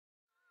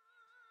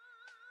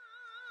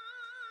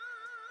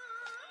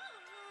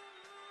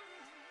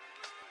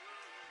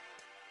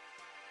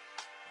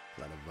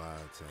Got a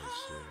vibe type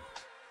shit.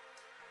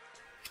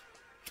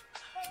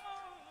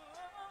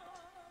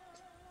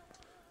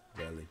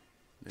 Belly,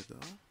 nigga.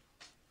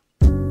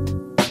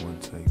 One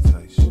take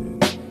type shit.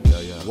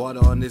 Yeah.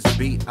 Water on this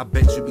beat, I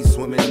bet you be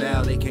swimming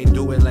now. They can't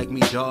do it like me,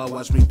 dawg.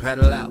 Watch me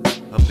paddle out.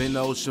 Up in the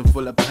ocean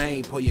full of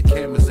pain, pull your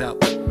cameras out.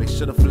 Make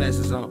sure the flash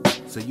is on,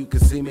 so you can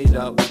see me,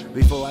 dawg.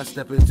 Before I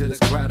step into this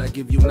crowd, I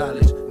give you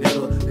knowledge,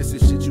 nigga. This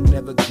is shit you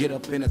never get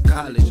up in a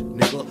college,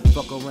 nigga.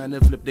 Fuck around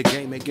and flip the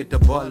game and get the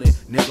ballin',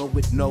 nigga.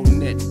 With no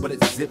net, but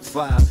it's zip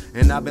 5.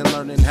 And I've been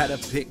learning how to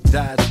pick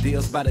dodge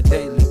deals by the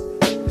daily.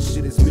 This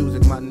shit is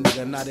music, my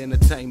nigga, not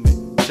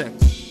entertainment. Check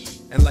it.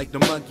 And like the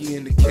monkey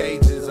in the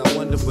cages, I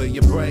wonder where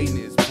your brain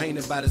is.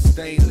 Painted by the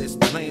stainless,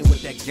 playing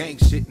with that gang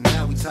shit. And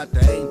now we taught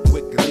to aim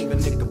quick and leave a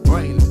nigga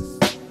brainless.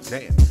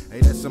 Damn,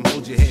 ain't that some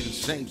hold your head and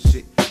shame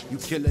shit? You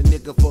kill a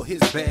nigga for his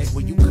bag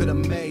when you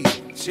could've made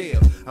it.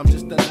 Chill, I'm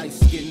just a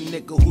light-skinned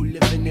nigga who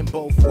living in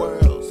both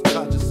worlds.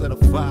 Conscious of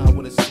the fire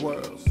when it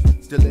swirls.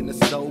 Still in the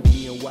stove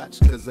and watch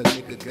cause a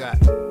nigga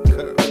got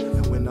curves.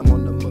 And when I'm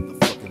on the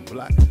motherfucking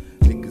block,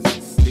 niggas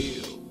is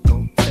still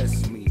gon'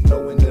 test me.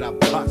 Knowing that I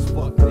box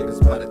fuck niggas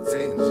by the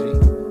 10G.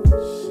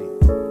 Shit,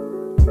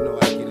 you know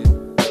I get it,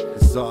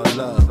 it's all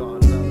love.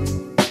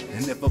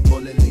 And if a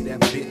bullet leave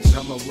that bitch,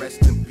 I'ma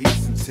rest in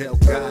peace and tell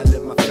God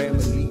let my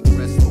family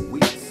rest for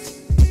weeks.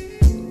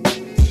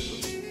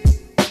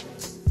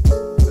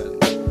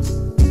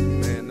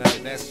 Man,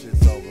 that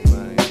shit's over,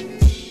 man.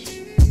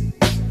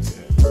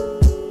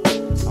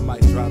 Yeah. I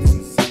might drop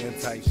some sin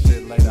type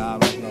shit later, I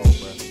don't know,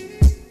 bro.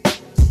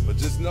 But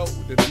just know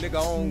that the nigga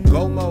on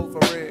go mode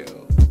for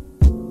real.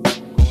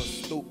 Going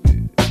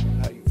stupid,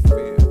 how you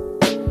feel?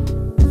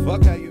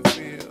 Fuck how you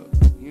feel,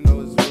 you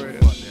know it's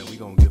real. Fuck that, we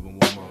gon' give him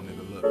one more,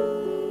 nigga, look.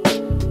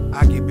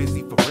 I get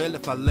busy for real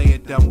if I lay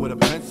it down with a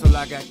pencil.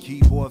 I got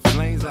keyboard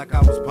flames like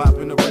I was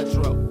popping a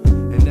retro.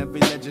 And every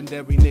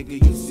legendary nigga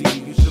you see,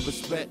 you should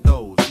respect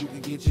those. You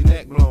can get your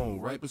neck blown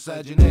right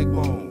beside your neck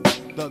bone.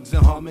 Thugs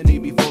in harmony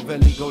before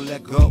Veli go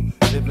let go.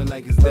 Living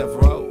like it's death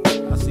row.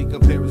 I see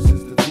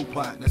comparisons to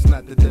Tupac, that's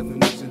not the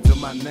definition to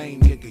my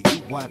name, nigga.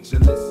 You watch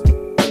and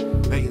listen.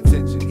 Pay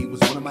attention, he was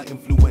one of my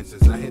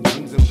influences. I had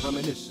dreams and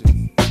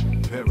premonitions.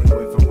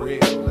 Paranoid for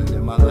real, and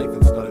then my life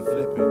had started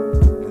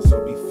flipping. And so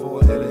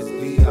before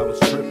LSD, I was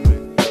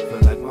tripping.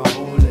 Felt like my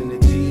whole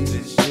energy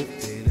just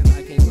shifted. And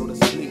I can't go to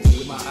sleep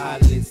with my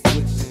eyelids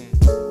twitching.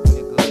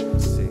 Nigga,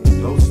 say,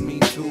 dose me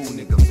too,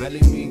 nigga.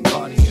 Veli me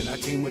guardian. I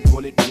came with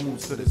bullet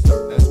wounds to this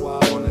earth, that's why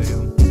I honor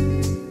him.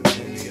 And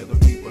many other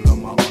people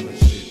on my honor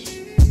shit.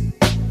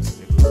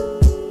 Nigga.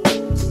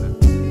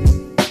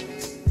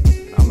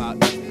 And I'm out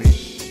this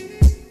bitch.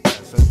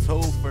 That's a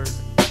twofer.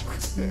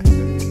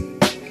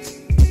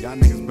 Y'all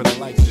niggas better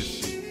like this.